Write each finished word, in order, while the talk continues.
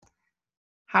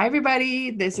Hi,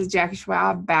 everybody. This is Jackie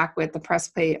Schwab back with the Press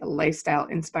Play Lifestyle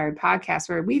Inspired podcast,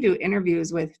 where we do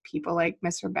interviews with people like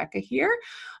Miss Rebekah here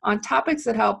on topics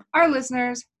that help our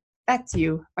listeners, that's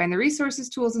you, find the resources,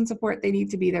 tools, and support they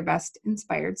need to be their best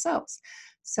inspired selves.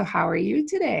 So how are you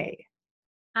today?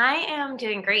 I am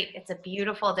doing great. It's a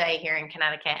beautiful day here in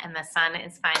Connecticut, and the sun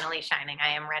is finally shining. I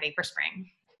am ready for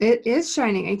spring. It is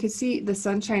shining. I could see the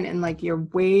sunshine in like you're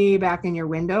way back in your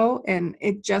window, and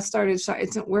it just started shining.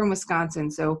 We're in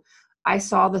Wisconsin, so I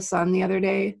saw the sun the other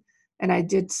day, and I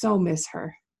did so miss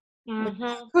her. Mm-hmm.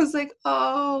 I was like,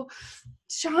 oh,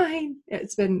 shine.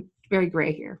 It's been very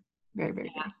gray here. Very,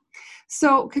 very gray.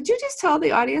 So could you just tell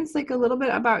the audience like a little bit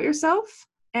about yourself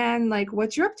and like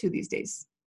what you're up to these days?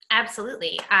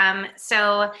 Absolutely.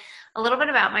 So a little bit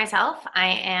about myself. I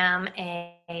am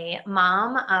a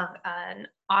mom of an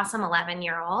awesome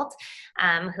 11-year-old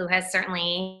who has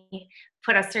certainly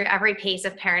put us through every pace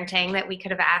of parenting that we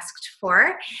could have asked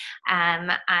for.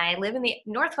 I live in the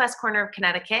northwest corner of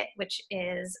Connecticut, which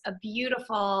is a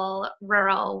beautiful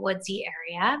rural woodsy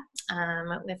area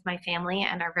with my family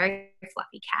and our very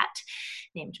fluffy cat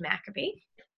named Maccabee.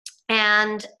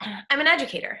 And I'm an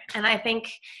educator, and I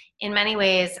think in many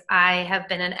ways I have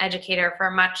been an educator for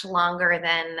much longer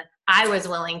than I was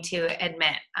willing to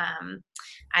admit.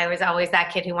 I was always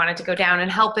that kid who wanted to go down and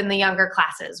help in the younger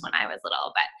classes when I was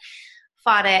little, but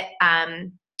fought it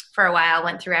for a while,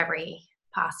 went through every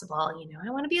possible, I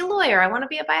want to be a lawyer, I want to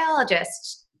be a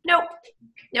biologist. Nope,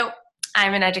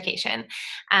 I'm in education.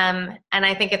 And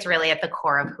I think it's really at the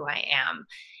core of who I am,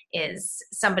 is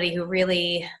somebody who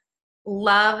really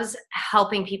loves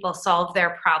helping people solve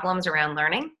their problems around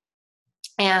learning.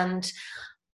 And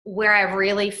where I've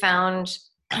really found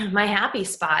my happy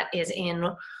spot is in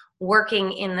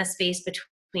working in the space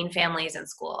between families and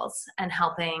schools and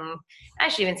helping, I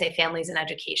should even say families and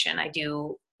education. I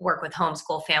do work with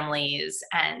homeschool families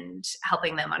and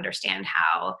helping them understand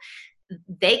how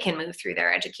they can move through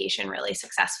their education really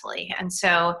successfully. And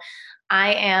so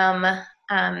I am,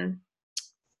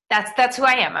 that's who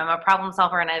I am. I'm a problem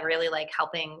solver, and I really like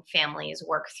helping families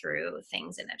work through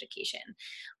things in education.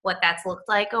 What that's looked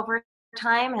like over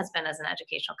time has been as an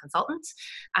educational consultant.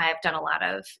 I've done a lot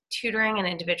of tutoring and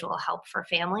individual help for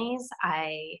families.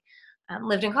 I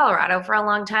lived in Colorado for a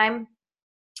long time,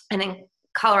 and in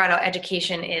Colorado,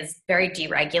 education is very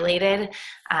deregulated,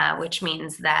 which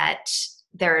means that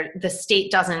the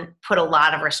state doesn't put a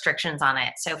lot of restrictions on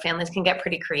it. So families can get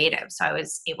pretty creative. So I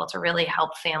was able to really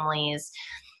help families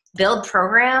build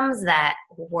programs that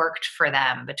worked for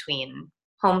them between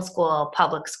homeschool,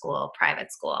 public school,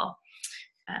 private school.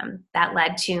 That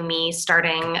led to me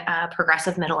starting a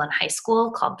progressive middle and high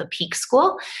school called the Peak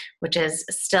School, which is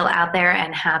still out there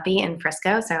and happy in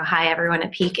Frisco. So hi, everyone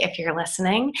at Peak, if you're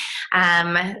listening.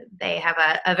 They have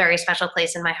a very special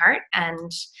place in my heart, and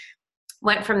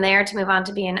went from there to move on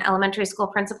to be an elementary school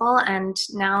principal. And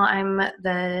now I'm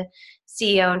the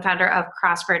CEO and founder of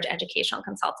Crossbridge Educational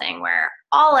Consulting, where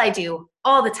all I do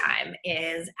all the time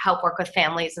is help work with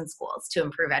families and schools to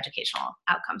improve educational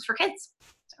outcomes for kids.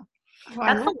 So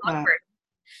that's the long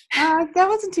version. That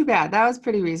wasn't too bad. That was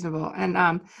pretty reasonable. And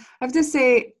I have to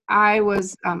say, I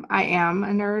am a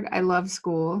nerd. I loved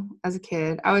school as a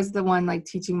kid. I was the one like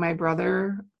teaching my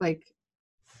brother, like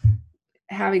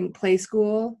having play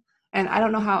school. And I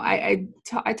don't know how I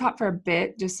taught for a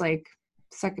bit, just like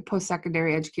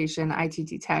post-secondary education,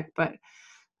 ITT Tech. But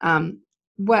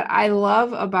what I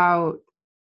love about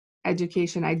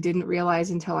education, I didn't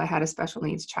realize until I had a special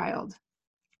needs child.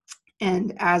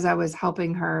 And as I was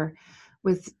helping her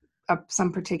with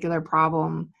some particular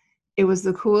problem, it was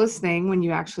the coolest thing when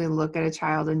you actually look at a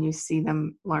child and you see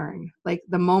them learn. Like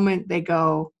the moment they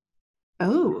go,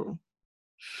 oh,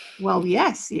 well,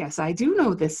 yes, I do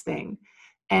know this thing.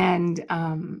 And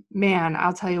man,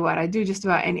 I'll tell you what, I do just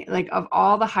about any, like of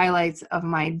all the highlights of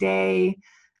my day,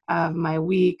 of my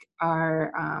week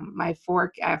are I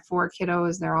have 4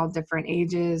 kiddos. They're all different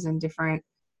ages and different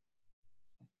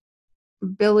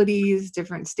abilities,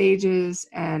 different stages.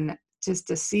 And just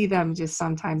to see them just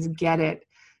sometimes get it.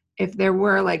 If there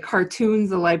were like cartoons,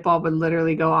 the light bulb would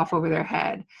literally go off over their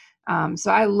head.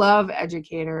 So I love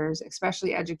educators,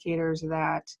 especially educators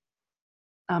that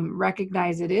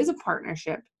recognize it is a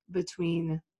partnership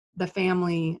between the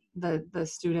family, the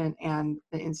student, and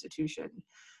the institution.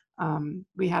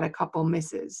 We had a couple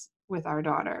misses with our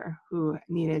daughter who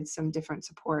needed some different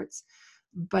supports,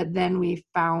 but then we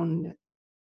found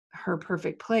her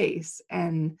perfect place,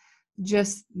 and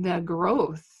just the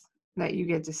growth that you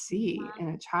get to see in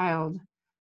a child,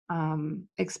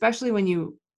 especially when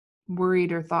you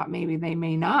worried or thought maybe they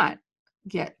may not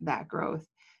get that growth.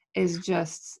 is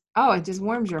just, oh, it just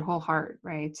warms your whole heart,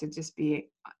 right? To just be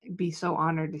so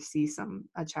honored to see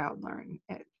a child learn.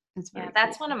 It's Yeah, very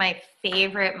that's cool. one of my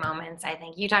favorite moments. I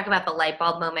think you talk about the light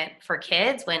bulb moment for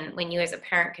kids when you as a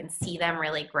parent can see them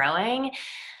really growing.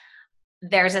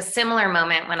 There's a similar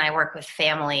moment when I work with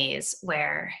families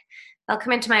where they'll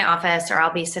come into my office or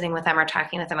I'll be sitting with them or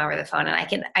talking with them over the phone, and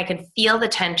I can feel the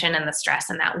tension and the stress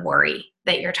and that worry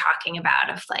that you're talking about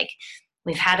of like,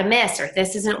 we've had a miss, or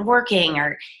this isn't working,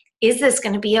 or is this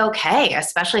going to be okay?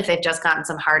 Especially if they've just gotten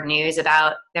some hard news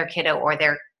about their kiddo, or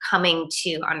they're coming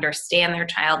to understand their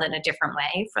child in a different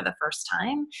way for the first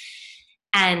time.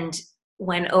 And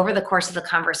when over the course of the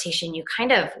conversation, you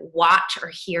kind of watch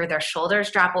or hear their shoulders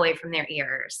drop away from their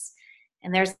ears,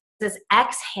 and there's this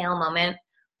exhale moment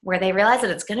where they realize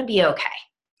that it's going to be okay.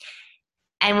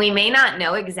 And we may not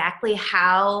know exactly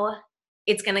how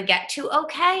it's going to get to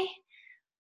okay,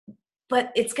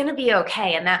 but it's going to be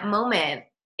okay. And that moment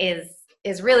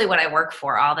is really what I work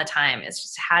for all the time, is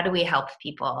just how do we help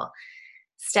people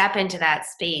step into that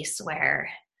space where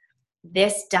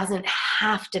this doesn't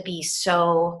have to be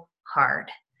so hard.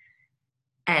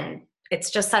 And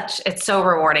it's so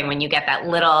rewarding when you get that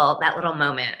little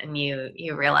moment and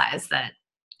you realize that,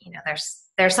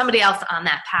 there's somebody else on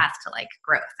that path to like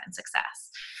growth and success.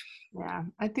 Yeah,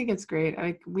 I think it's great.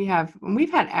 We've had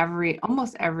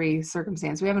almost every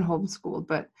circumstance. We haven't homeschooled,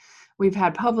 but we've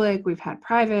had public, we've had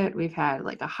private, we've had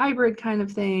like a hybrid kind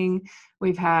of thing.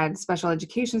 We've had special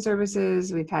education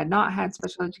services. We've had not had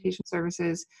special education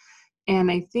services. And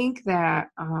I think that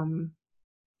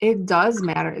it does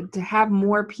matter to have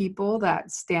more people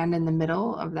that stand in the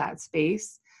middle of that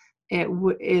space.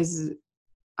 Is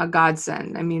a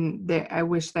godsend. I mean, I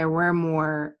wish there were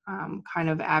more kind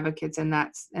of advocates in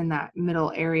that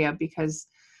middle area, because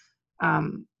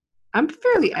I'm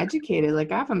fairly educated.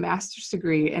 Like I have a master's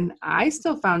degree, and I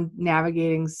still found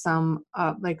navigating some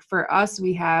like for us,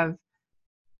 we have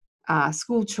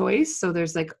school choice. So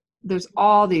there's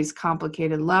all these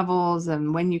complicated levels,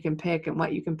 and when you can pick and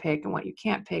what you can pick and what you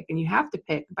can't pick, and you have to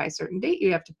pick by a certain date.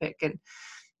 You have to pick, and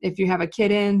if you have a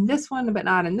kid in this one but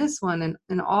not in this one,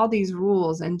 and all these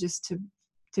rules, and just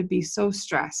to be so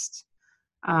stressed,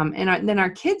 and then our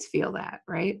kids feel that,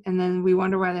 right? And then we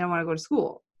wonder why they don't want to go to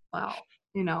school. Well,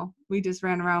 we just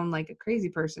ran around like a crazy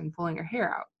person pulling our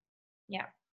hair out. Yeah,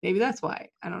 maybe that's why.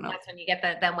 I don't know. That's when you get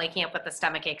them waking up with the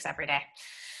stomach aches every day.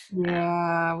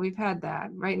 Yeah, we've had that.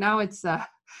 Right now it's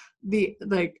we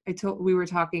were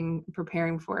talking,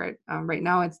 preparing for it. Right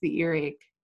now it's the earache,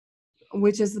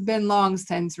 which has been long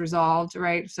since resolved,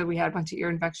 right? So we had a bunch of ear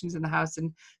infections in the house.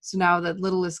 And so now the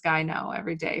littlest guy now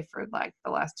every day for like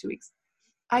the last 2 weeks,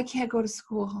 I can't go to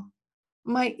school.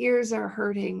 My ears are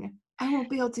hurting. I won't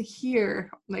be able to hear.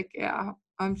 I'm like, yeah,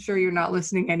 I'm sure you're not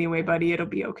listening anyway, buddy. It'll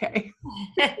be okay.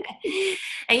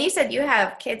 And you said you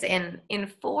have kids in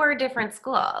 4 different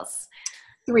schools.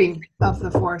 3 of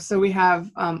the 4. So we have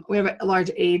a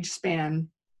large age span.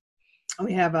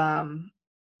 We have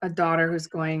a daughter who's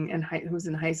who's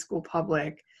in high school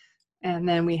public, and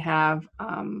then we have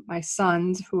my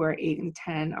sons who are 8 and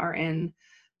 10 are in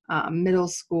middle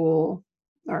school,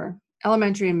 or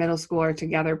elementary and middle school are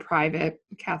together, private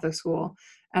Catholic school,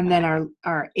 and then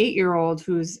our 8-year-old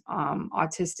who's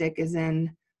autistic is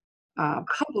in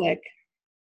public.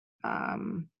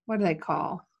 What do they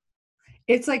call?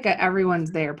 It's like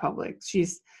everyone's there public.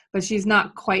 But she's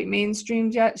not quite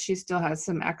mainstreamed yet. She still has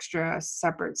some extra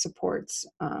separate supports,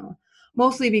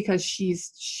 mostly because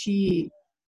she's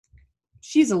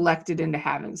elected into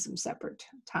having some separate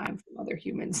time from other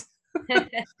humans.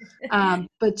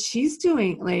 But she's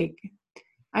doing, like,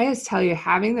 I just tell you,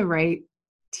 having the right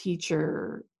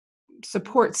teacher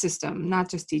support system, not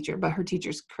just teacher, but her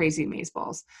teacher's crazy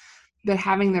amazeballs. But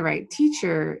having the right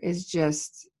teacher is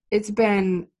just, it's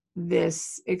been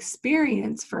this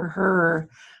experience for her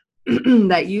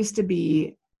that used to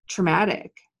be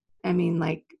traumatic. I mean,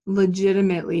 like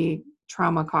legitimately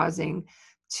trauma causing,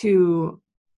 to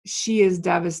she is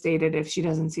devastated if she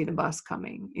doesn't see the bus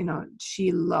coming.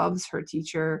 She loves her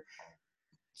teacher.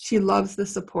 She loves the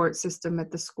support system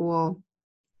at the school.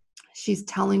 She's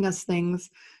telling us things.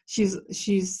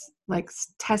 She's like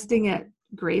testing at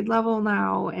grade level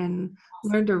now and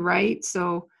learned to write.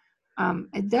 So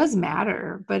it does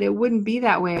matter, but it wouldn't be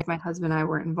that way if my husband and I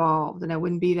weren't involved, and it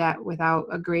wouldn't be that without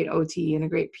a great OT and a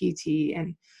great PT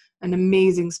and an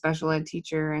amazing special ed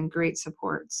teacher and great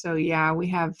support. So yeah,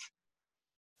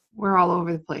 we're all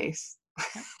over the place.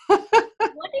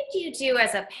 What did you do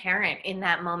as a parent in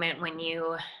that moment when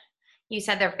you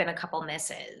said there have been a couple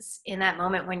misses, in that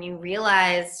moment when you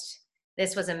realized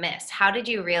this was a miss? How did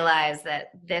you realize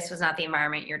that this was not the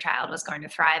environment your child was going to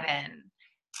thrive in?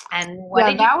 And what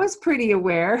Yeah, did you? that was pretty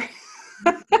aware.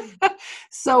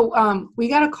 So we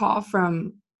got a call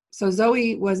so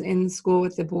Zoe was in school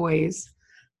with the boys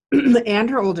and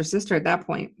her older sister at that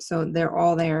point. So they're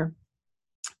all there.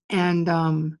 And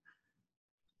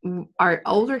our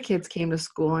older kids came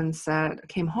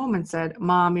home and said,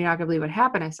 Mom, you're not gonna believe what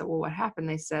happened. I said, well, what happened?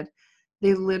 They said,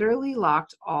 they literally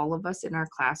locked all of us in our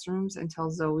classrooms until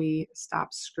Zoe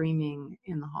stopped screaming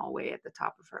in the hallway at the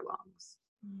top of her lungs.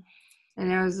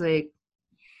 And I was like,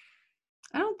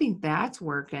 I don't think that's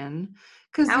working.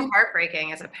 Because How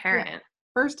heartbreaking as a parent.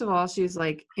 first of all, she's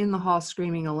like in the hall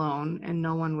screaming alone and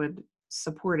no one would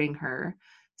supporting her.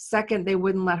 Second, they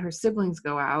wouldn't let her siblings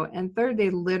go out. And third, they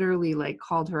literally like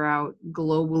called her out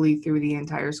globally through the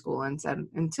entire school and said,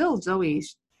 until Zoe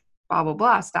blah, blah,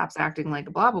 blah stops acting like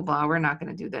a blah, blah, blah, we're not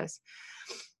going to do this.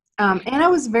 And I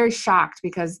was very shocked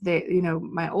because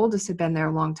my oldest had been there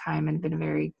a long time and been a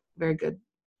very, very good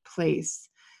place.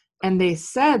 And they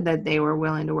said that they were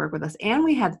willing to work with us. And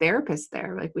we had therapists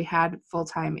there. Like we had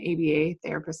full-time ABA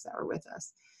therapists that were with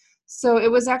us. So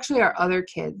it was actually our other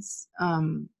kids.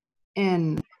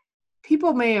 And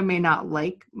people may or may not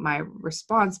like my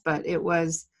response, but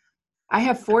I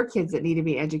have 4 kids that need to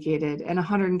be educated and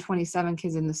 127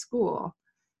 kids in the school.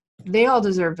 They all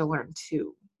deserve to learn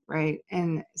too, right?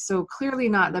 And so clearly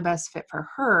not the best fit for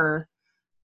her,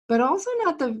 but also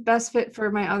not the best fit for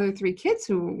my other 3 kids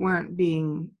who weren't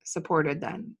being supported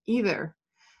then either.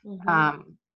 Mm-hmm.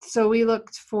 So we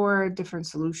looked for different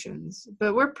solutions,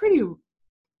 but we're pretty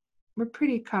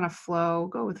kind of flow,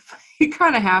 go with, you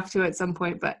kind of have to at some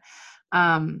point, but,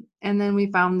 and then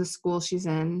we found the school she's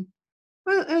in.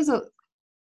 Well, it was a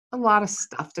lot of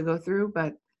stuff to go through,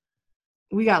 but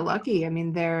we got lucky. I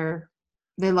mean,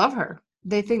 they love her.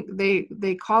 They think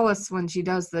they call us when she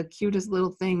does the cutest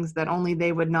little things that only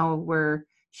they would know were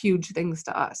huge things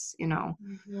to us,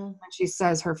 Mm-hmm. when she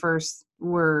says her first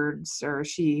words or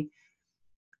she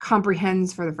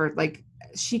comprehends for the first, like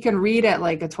she can read at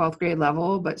like a 12th grade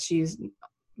level, but she's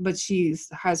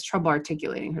has trouble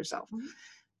articulating herself.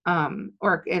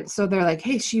 So they're like,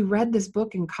 hey, she read this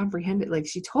book and comprehended, like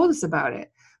she told us about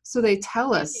it. So they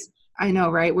tell us, I know,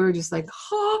 right? We're just like,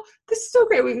 oh, this is so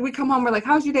great. We come home, we're like,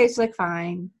 how's your day? She's like,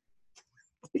 fine.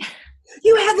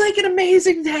 You had like an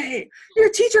amazing day. Your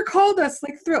teacher called us,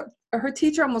 like thrilled. Her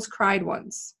teacher almost cried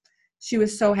once. She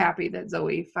was so happy that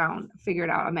Zoe figured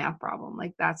out a math problem.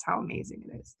 Like that's how amazing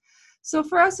it is. So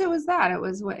for us, it was that.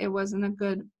 It wasn't a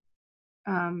good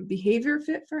behavior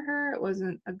fit for her. It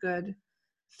wasn't a good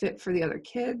fit for the other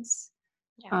kids.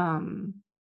 Yeah.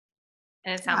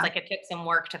 And it sounds like it took some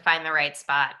work to find the right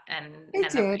spot and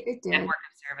it the right did. network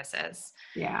of services.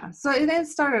 Yeah. So it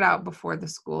started out before the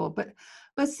school, but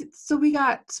so we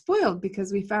got spoiled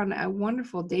because we found a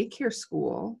wonderful daycare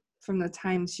school from the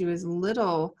time she was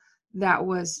little that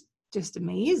was just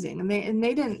amazing. And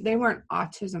they weren't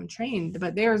autism trained,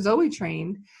 but they were Zoe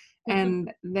trained.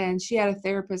 And then she had a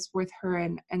therapist with her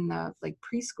in the like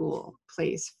preschool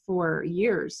place for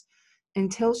years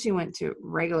until she went to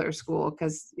regular school,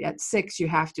 because at 6 you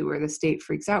have to, or the state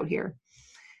freaks out here.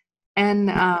 And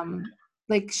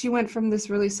like she went from this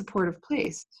really supportive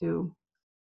place to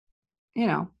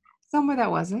somewhere that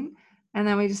wasn't. And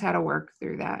then we just had to work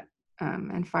through that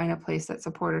and find a place that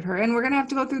supported her. And we're gonna have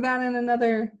to go through that in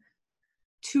another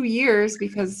 2 years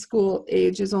because school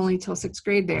age is only till 6th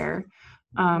grade there.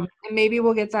 And maybe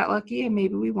we'll get that lucky and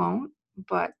maybe we won't,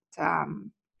 but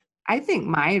I think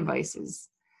my advice is,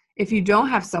 if you don't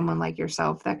have someone like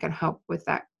yourself that can help with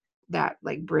that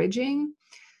like bridging,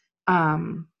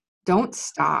 don't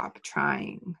stop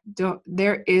trying.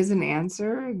 There is an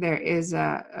answer. There is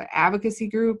a advocacy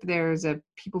group. There's a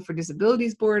People for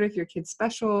Disabilities board if your kid's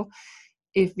special.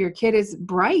 If your kid is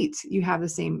bright, you have the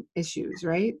same issues,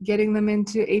 right? Getting them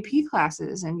into AP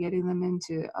classes and getting them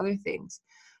into other things.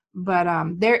 But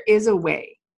there is a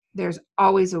way. There's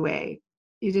always a way.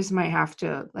 You just might have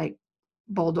to like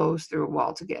bulldoze through a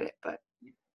wall to get it.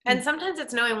 And sometimes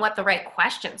it's knowing what the right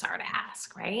questions are to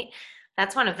ask, right?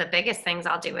 That's one of the biggest things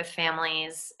I'll do with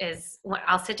families is when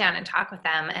I'll sit down and talk with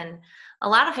them. And a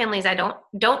lot of families I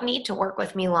don't need to work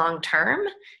with me long term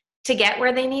to get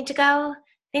where they need to go.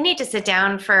 They need to sit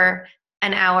down for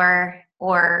an hour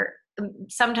or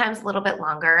sometimes a little bit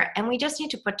longer. And we just need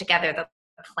to put together the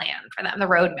plan for them, the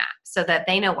roadmap, so that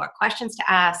they know what questions to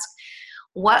ask,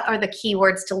 what are the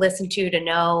keywords to listen to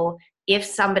know if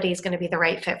somebody's going to be the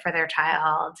right fit for their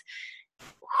child,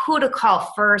 who to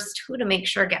call first, who to make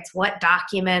sure gets what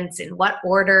documents in what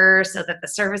order so that the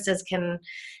services can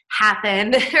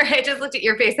happen. I just looked at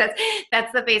your face.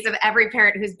 That's the face of every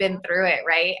parent who's been through it,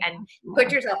 right? And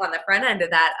put yourself on the front end of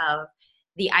that, of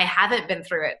the I haven't been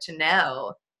through it to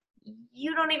know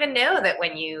you don't even know that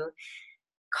when you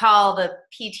call the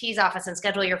PT's office and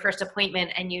schedule your first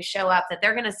appointment and you show up, that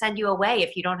they're going to send you away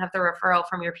if you don't have the referral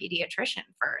from your pediatrician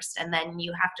first. And then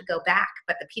you have to go back,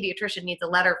 but the pediatrician needs a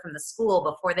letter from the school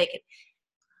before they can.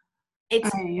 It's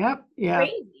Yep.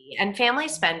 crazy. And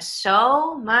families spend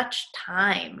so much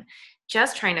time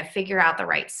just trying to figure out the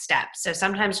right steps. So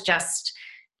sometimes just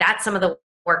that's some of the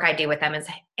work I do with them is,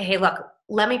 hey, look,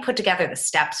 let me put together the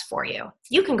steps for you.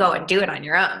 You can go and do it on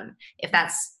your own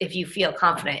if you feel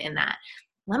confident in that.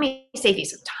 Let me save you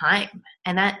some time.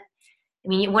 And that, I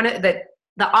mean, one of the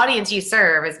audience you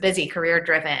serve is busy,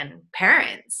 career-driven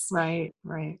parents. Right.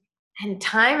 And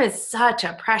time is such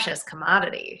a precious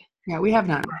commodity. Yeah, we have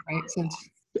none, right?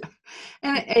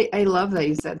 And I love that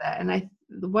you said that. And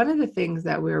one of the things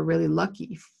that we were really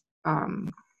lucky,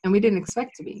 and we didn't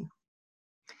expect to be,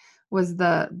 was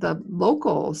the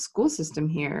local school system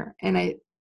here. And it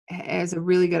has a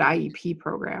really good IEP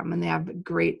program, and they have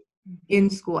great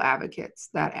in-school advocates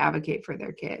that advocate for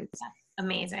their kids. That's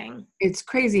amazing. It's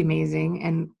crazy amazing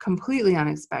and completely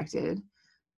unexpected.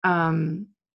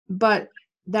 But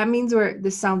that means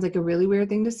this sounds like a really weird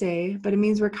thing to say, but it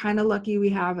means we're kind of lucky we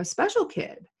have a special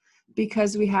kid,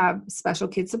 because we have special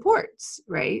kid supports,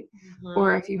 right? Mm-hmm.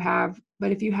 Or if you have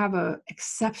a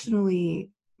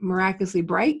exceptionally miraculously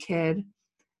bright kid,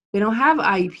 they don't have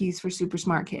IEPs for super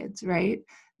smart kids, right?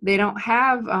 They don't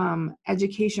have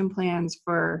education plans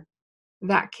for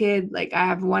that kid. Like, I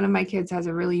have one of my kids has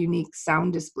a really unique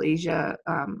sound dysplasia.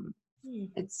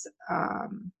 It's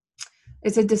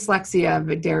a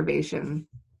dyslexia derivation,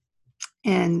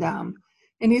 and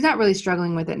he's not really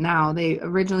struggling with it now. They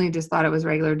originally just thought it was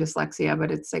regular dyslexia,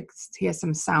 but it's like he has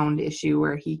some sound issue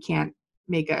where he can't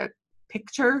make a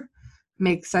picture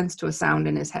make sense to a sound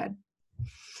in his head.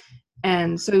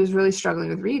 And so he was really struggling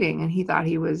with reading, and he thought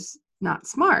he was not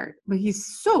smart, but he's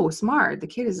so smart. The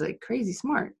kid is like crazy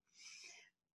smart,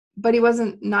 but he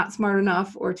wasn't not smart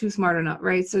enough or too smart enough,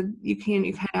 right? So you kind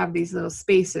of have these little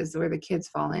spaces where the kids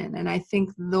fall in. And I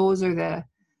think those are the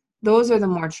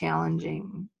more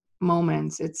challenging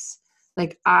moments. It's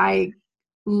like, I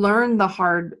learned the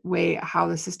hard way how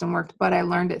the system worked, but I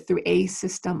learned it through a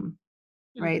system,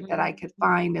 right? Mm-hmm. That I could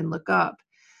find and look up.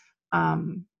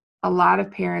 A lot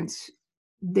of parents,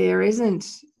 there isn't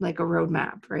like a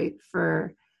roadmap, right?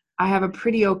 I have a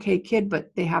pretty okay kid, but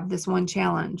they have this one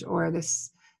challenge or this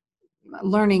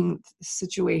learning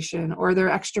situation, or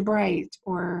they're extra bright,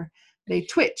 or they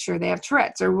twitch, or they have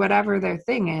Tourette's, or whatever their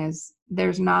thing is.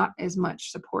 There's not as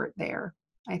much support there,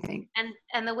 I think.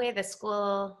 And the way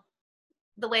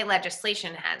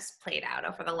legislation has played out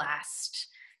over the last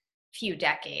few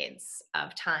decades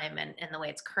of time, and the way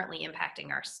it's currently impacting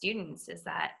our students, is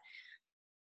that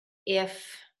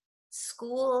if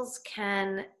schools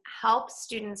can help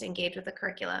students engage with the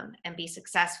curriculum and be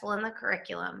successful in the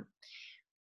curriculum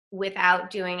without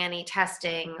doing any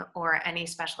testing or any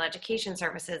special education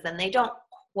services, then they don't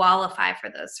qualify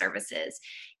for those services,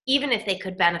 even if they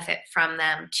could benefit from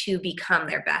them to become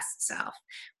their best self.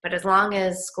 But as long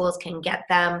as schools can get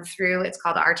them through, it's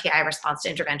called RTI, response to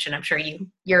intervention. I'm sure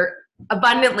you're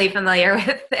abundantly familiar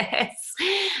with this.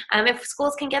 If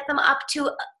schools can get them up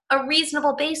to a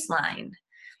reasonable baseline,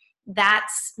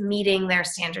 that's meeting their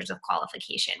standards of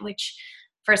qualification, which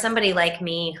for somebody like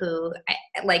me who,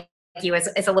 like you, is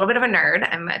a little bit of a nerd,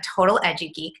 I'm a total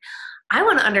edu geek, I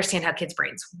want to understand how kids'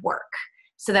 brains work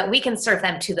so that we can serve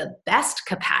them to the best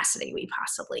capacity we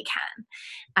possibly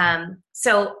can.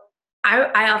 So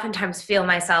I oftentimes feel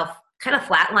myself kind of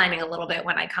flatlining a little bit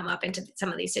when I come up into some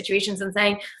of these situations and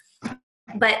saying,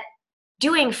 but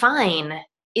doing fine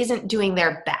isn't doing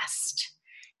their best.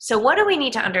 So what do we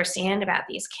need to understand about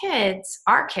these kids,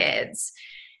 our kids,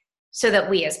 so that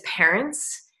we as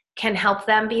parents can help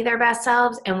them be their best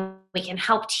selves, and we can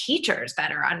help teachers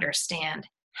better understand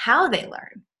how they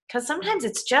learn? Because sometimes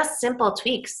it's just simple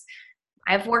tweaks.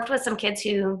 I've worked with some kids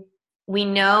who we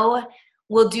know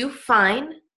will do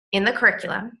fine in the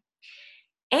curriculum.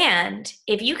 And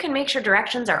if you can make sure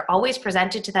directions are always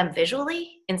presented to them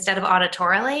visually instead of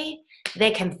auditorily,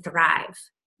 they can thrive.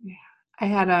 Yeah. I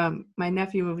had my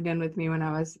nephew moved in with me when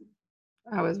I was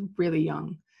really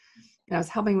young, and I was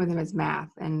helping with him his math,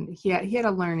 and he had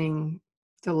a learning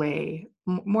delay,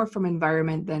 more from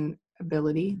environment than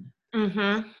ability.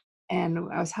 Mm-hmm. And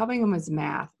I was helping him with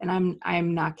math, and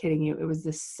I'm not kidding you. It was the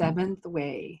 7th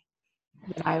way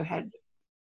that I had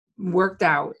worked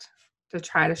out to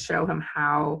try to show him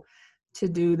how to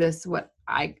do this,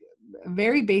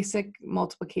 very basic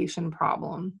multiplication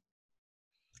problem.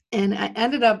 And I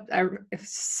ended up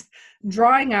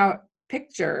drawing out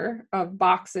picture of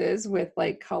boxes with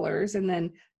like colors, and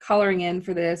then coloring in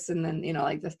for this, and then,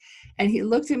 like this. And he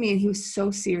looked at me and he was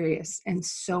so serious and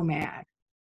so mad.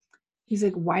 He's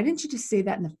like, why didn't you just say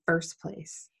that in the first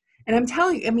place? And I'm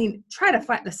telling you, I mean, try to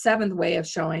find the seventh way of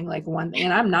showing like one thing.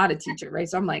 And I'm not a teacher, right?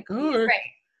 So I'm like, oh, Right.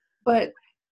 but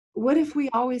what if we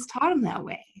always taught him that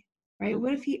way, right?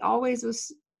 What if he always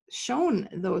was shown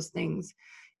those things?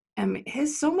 And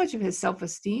so much of his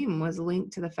self-esteem was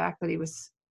linked to the fact that he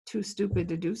was too stupid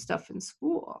to do stuff in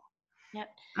school. Yep.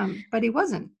 But he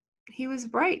wasn't. He was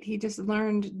bright. He just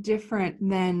learned different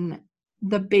than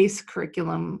the base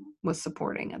curriculum was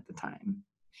supporting at the time.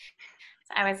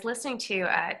 I was listening to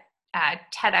a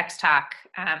TEDx talk,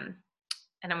 and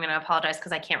I'm going to apologize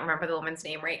because I can't remember the woman's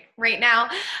name right now,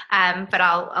 but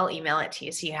I'll email it to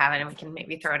you so you have it, and we can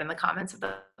maybe throw it in the comments of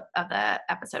the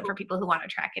episode for people who want to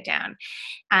track it down.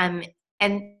 And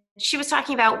she was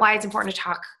talking about why it's important to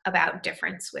talk about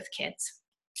difference with kids.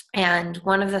 And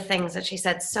one of the things that she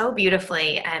said so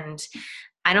beautifully, and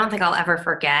I don't think I'll ever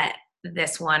forget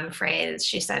this one phrase,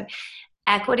 she said,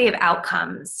 equity of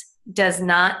outcomes does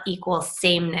not equal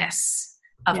sameness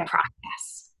of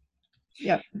process.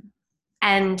 Yep.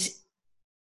 And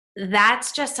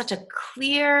that's just such a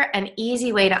clear and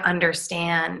easy way to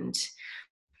understand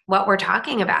what we're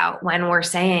talking about when we're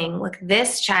saying, look,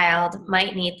 this child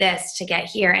might need this to get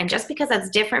here. And just because that's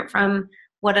different from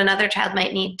what another child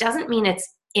might need doesn't mean it's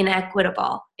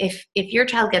inequitable. If your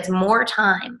child gets more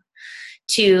time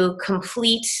to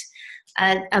complete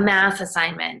a math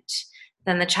assignment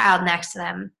than the child next to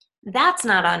them, that's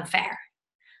not unfair.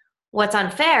 What's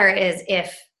unfair is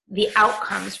if the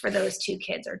outcomes for those two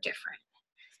kids are different.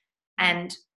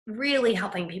 And really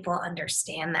helping people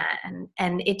understand that.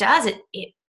 And it does, it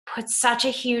puts such a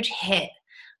huge hit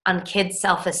on kids'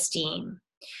 self-esteem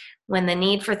when the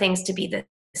need for things to be the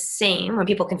same, when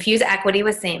people confuse equity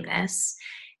with sameness,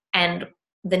 and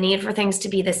the need for things to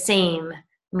be the same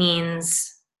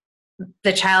means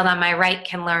the child on my right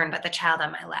can learn, but the child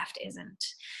on my left isn't.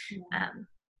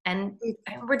 And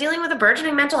we're dealing with a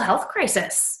burgeoning mental health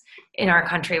crisis in our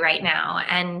country right now.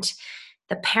 And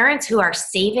the parents who are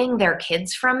saving their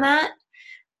kids from that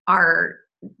are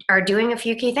doing a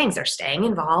few key things. They're staying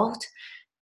involved.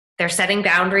 They're setting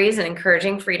boundaries and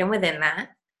encouraging freedom within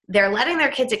that. They're letting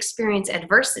their kids experience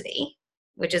adversity,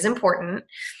 which is important.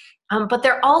 But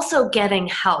they're also getting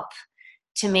help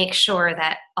to make sure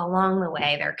that along the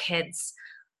way their kids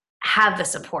have the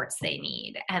supports they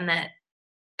need and that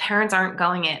parents aren't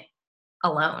going it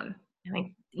alone. I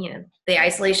think, the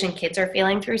isolation kids are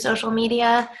feeling through social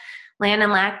media land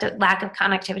and lack of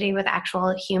connectivity with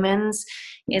actual humans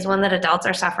is one that adults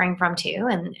are suffering from too.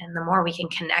 And the more we can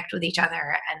connect with each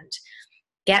other and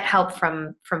get help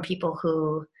from people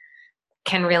who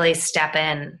can really step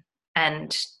in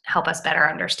and help us better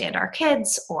understand our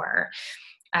kids or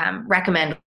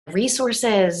recommend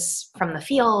resources from the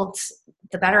field,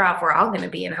 the better off we're all going to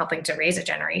be in helping to raise a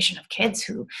generation of kids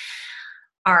who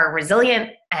are resilient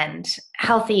and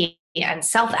healthy and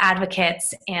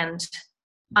self-advocates and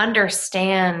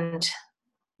understand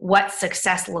what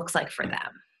success looks like for them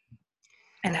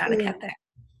and how to get there.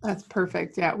 That's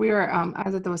perfect. Yeah, we are. I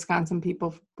was at the Wisconsin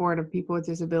Board of People with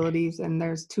Disabilities, and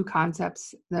there's two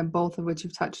concepts that both of which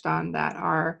you've touched on that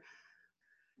are,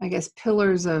 I guess,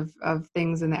 pillars of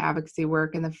things in the advocacy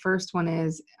work. And the first one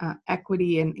is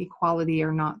equity and equality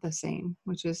are not the same,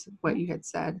 which is what you had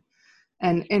said,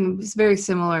 and it's very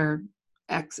similar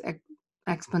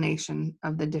explanation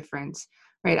of the difference,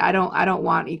 right? I don't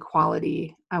want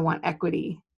equality. I want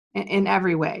equity in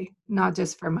every way, not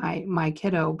just for my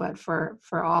kiddo, but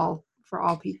for all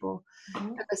people. Mm-hmm.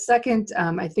 And the second,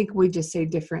 I think we just say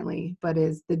differently, but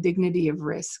is the dignity of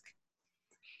risk,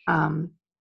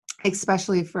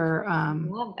 especially for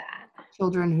Love that.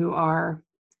 Children who are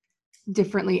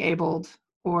differently abled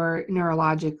or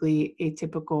neurologically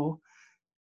atypical.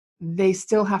 They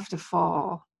still have to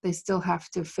fall. They still have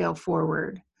to fail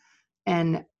forward,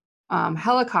 and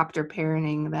helicopter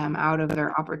parenting them out of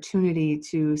their opportunity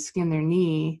to skin their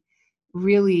knee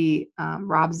really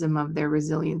robs them of their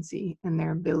resiliency and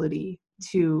their ability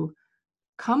to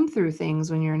come through things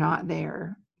when you're not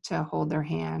there to hold their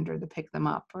hand or to pick them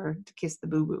up or to kiss the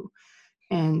boo-boo.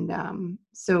 And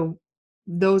so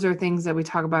those are things that we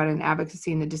talk about in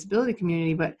advocacy in the disability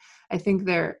community, but I think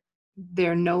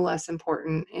they're no less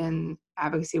important in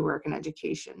advocacy work and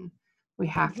education. We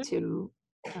have to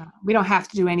we don't have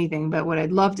to do anything, but what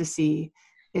I'd love to see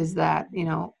is that,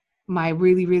 my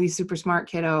really, really super smart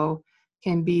kiddo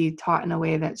can be taught in a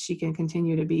way that she can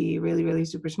continue to be really, really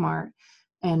super smart.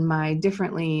 And my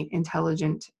differently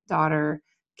intelligent daughter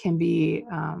can be,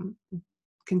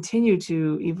 continue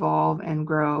to evolve and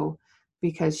grow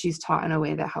because she's taught in a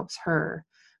way that helps her.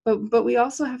 but we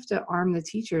also have to arm the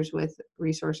teachers with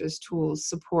resources, tools,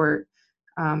 support.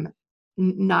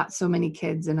 Not so many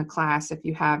kids in a class if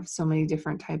you have so many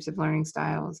different types of learning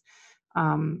styles.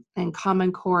 And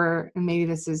Common Core, and maybe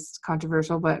this is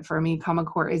controversial, but for me, Common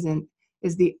Core is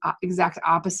the exact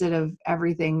opposite of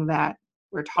everything that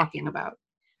we're talking about.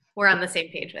 We're on the same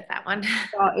page with that one.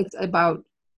 Well, it's about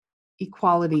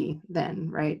equality then,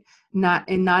 right? Not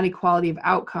equality of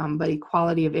outcome, but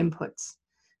equality of inputs.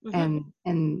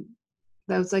 And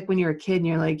that was like when you're a kid and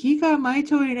you're like, you got my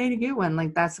toy and I didn't get one.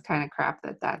 Like that's the kind of crap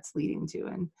that's leading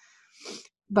to.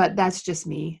 But that's just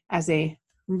me as a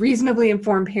reasonably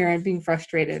informed parent being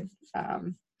frustrated. But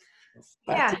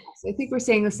Yeah. yes, I think we're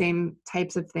saying the same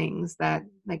types of things that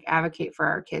like advocate for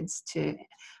our kids to,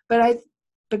 but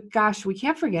gosh, we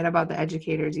can't forget about the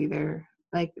educators either.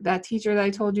 Like that teacher that I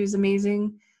told you is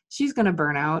amazing. She's going to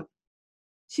burn out.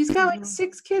 She's got like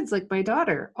 6 kids, like my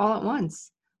daughter, all at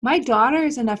once. My daughter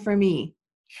is enough for me.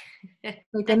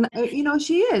 Like, and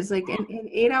she is like an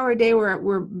 8-hour day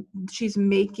where she's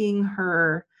making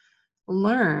her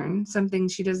learn something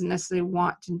she doesn't necessarily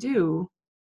want to do.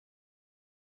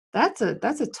 That's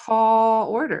a tall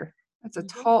order. That's a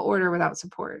tall order without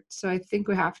support. So I think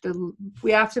we have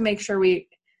to make sure we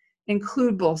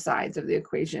include both sides of the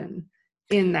equation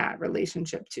in that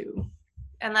relationship too.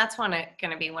 And that's going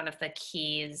to be one of the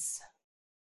keys.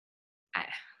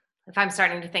 If I'm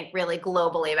starting to think really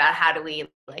globally about how do we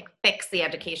like fix the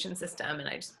education system, and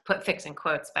I just put fix in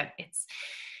quotes, but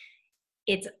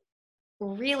it's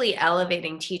really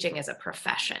elevating teaching as a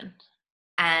profession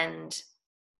and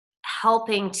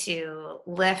helping to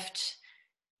lift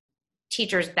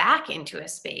teachers back into a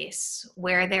space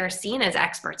where they're seen as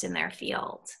experts in their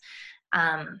field,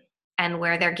 and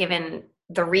where they're given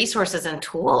the resources and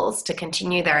tools to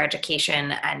continue their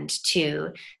education and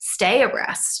to stay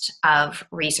abreast of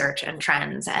research and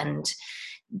trends and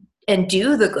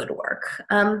do the good work.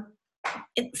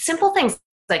 Simple things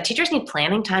like teachers need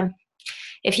planning time.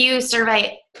 If you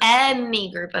survey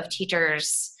any group of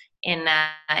teachers in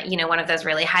one of those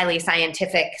really highly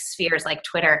scientific spheres like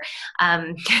Twitter,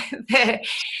 the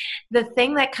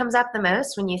thing that comes up the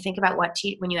most when you think about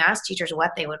when you ask teachers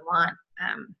what they would want,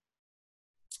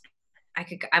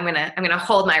 I'm gonna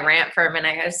hold my rant for a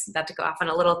minute. I was about to go off on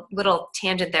a little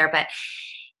tangent there, but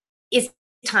is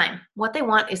time. What they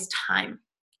want is time,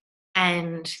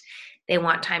 and they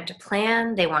want time to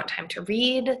plan. They want time to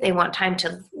read. They want time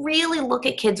to really look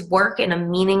at kids' work in a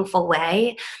meaningful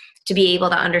way, to be able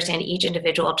to understand each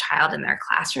individual child in their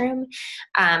classroom.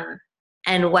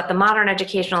 And what the modern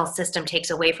educational system takes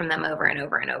away from them over and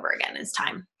over and over again is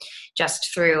time,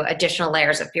 just through additional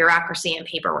layers of bureaucracy and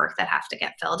paperwork that have to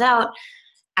get filled out,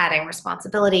 adding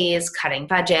responsibilities, cutting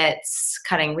budgets,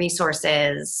 cutting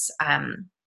resources.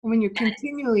 When you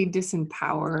continually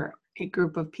disempower a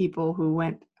group of people who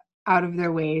went out of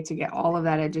their way to get all of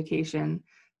that education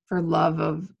for love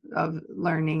of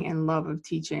learning and love of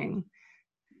teaching,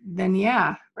 then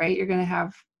yeah, right, you're going to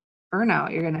have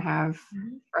burnout, you're going to have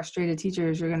frustrated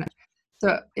teachers,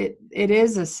 so it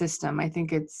is a system. I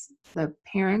think it's the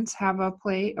parents have a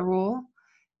role,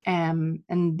 and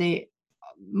they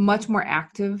much more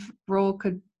active role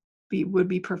would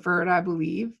be preferred, I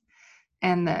believe,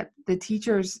 and that the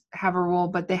teachers have a role,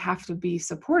 but they have to be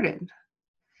supported.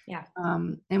 Yeah.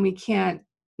 And we can't,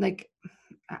 like,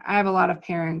 I have a lot of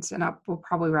parents, and we'll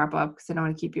probably wrap up because I don't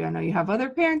want to keep you. I know you have other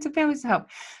parents and families to help,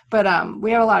 but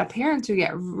we have a lot of parents who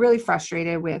get really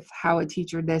frustrated with how a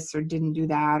teacher this or didn't do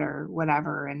that or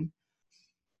whatever.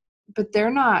 But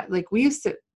they're not like we used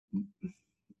to,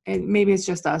 and maybe it's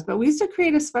just us, but we used to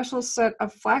create a special set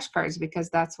of flashcards because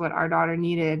that's what our daughter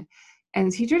needed.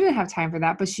 And the teacher didn't have time for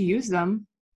that, but she used them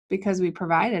because we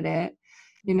provided it.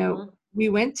 We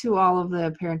went to all of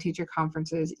the parent-teacher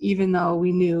conferences, even though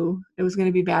we knew it was going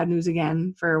to be bad news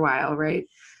again for a while, right?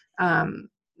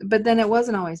 But then it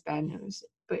wasn't always bad news.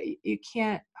 But you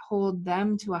can't hold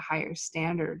them to a higher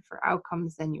standard for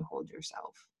outcomes than you hold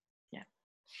yourself. Yeah.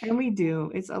 And we do.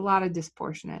 It's a lot of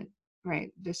disproportionate,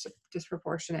 right?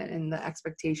 Disproportionate in the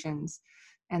expectations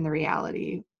and the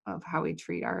reality of how we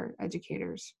treat our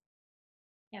educators.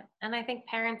 Yeah. And I think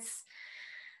parents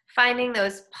finding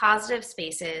those positive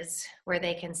spaces where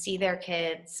they can see their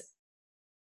kids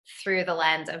through the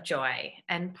lens of joy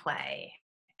and play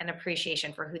and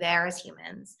appreciation for who they are as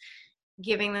humans,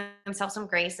 giving themselves some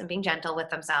grace and being gentle with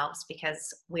themselves,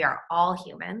 because we are all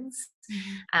humans,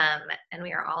 and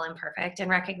we are all imperfect, and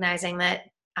recognizing that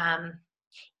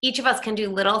each of us can do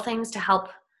little things to help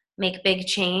make big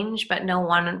change, but no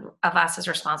one of us is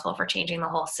responsible for changing the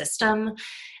whole system.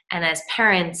 And as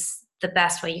parents, the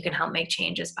best way you can help make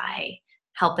change is by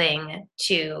helping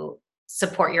to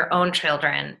support your own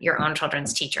children, your own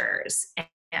children's teachers,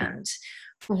 and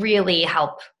really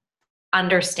help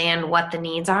understand what the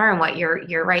needs are and what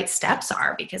your right steps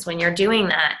are. Because when you're doing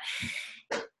that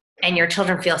and your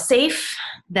children feel safe,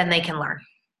 then they can learn.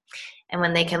 And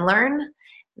when they can learn,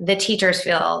 the teachers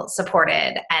feel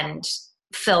supported and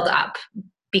filled up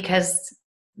because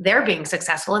they're being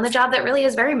successful in the job that really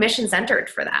is very mission centered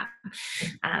for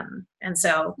them. And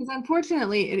so, because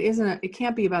unfortunately, it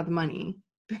can't be about the money.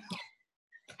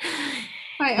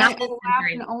 I laugh,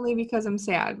 and only because I'm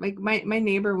sad. Like my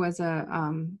neighbor was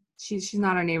she's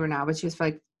not our neighbor now, but she was for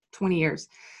like 20 years.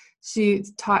 She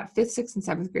taught 5th, 6th, and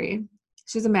 7th grade.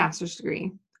 She has a master's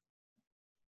degree.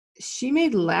 She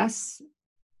made less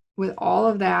with all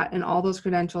of that and all those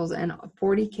credentials and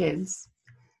 40 kids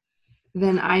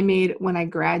than I made when I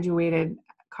graduated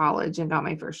college and got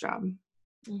my first job.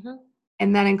 Mm-hmm.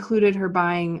 And that included her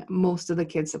buying most of the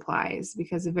kids' supplies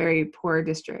because of a very poor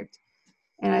district.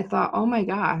 And I thought, oh my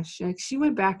gosh, like she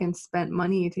went back and spent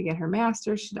money to get her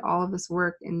master's. She did all of this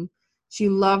work and she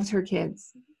loved her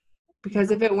kids.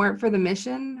 Because if it weren't for the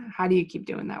mission, how do you keep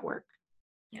doing that work?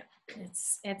 Yeah,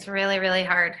 it's really, really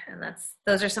hard. And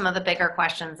those are some of the bigger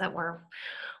questions that we're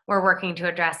working to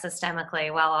address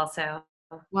systemically while also.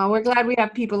 Well, we're glad we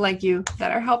have people like you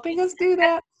that are helping us do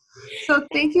that. So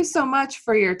thank you so much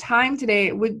for your time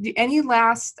today. Would any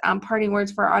last parting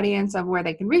words for our audience of where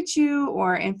they can reach you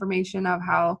or information of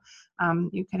how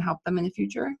you can help them in the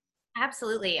future?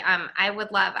 Absolutely. I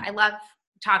love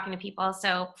talking to people.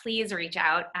 So please reach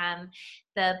out.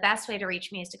 The best way to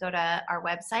reach me is to go to our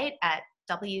website at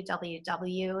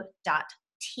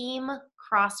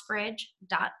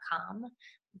www.teamcrossbridge.com.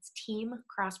 It's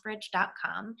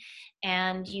teamcrossbridge.com.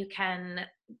 And you can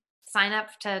sign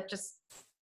up to just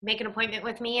make an appointment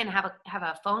with me and have a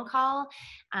phone call.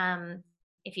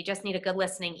 If you just need a good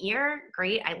listening ear,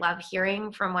 great. I love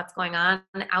hearing from what's going on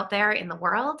out there in the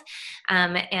world.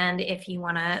 And if you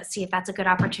want to see if that's a good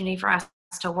opportunity for us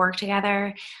to work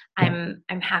together, I'm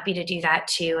happy to do that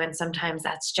too. And sometimes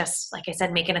that's just, like I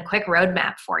said, making a quick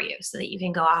roadmap for you so that you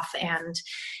can go off and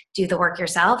do the work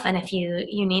yourself. And if you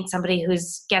need somebody who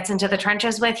gets into the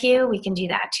trenches with you, we can do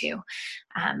that too.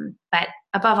 But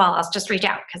above all, I'll just reach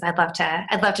out because I'd love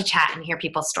to chat and hear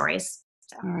people's stories.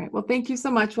 So. All right. Well, thank you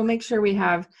so much. We'll make sure we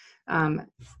have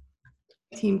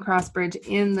Team Crossbridge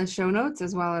in the show notes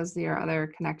as well as your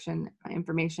other connection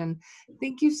information.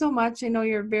 Thank you so much. I know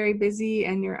you're very busy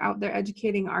and you're out there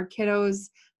educating our kiddos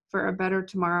for a better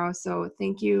tomorrow. So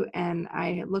thank you. And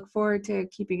I look forward to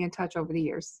keeping in touch over the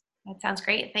years. That sounds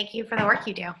great. Thank you for the work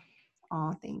you do.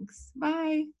 Oh, thanks.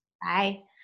 Bye. Bye.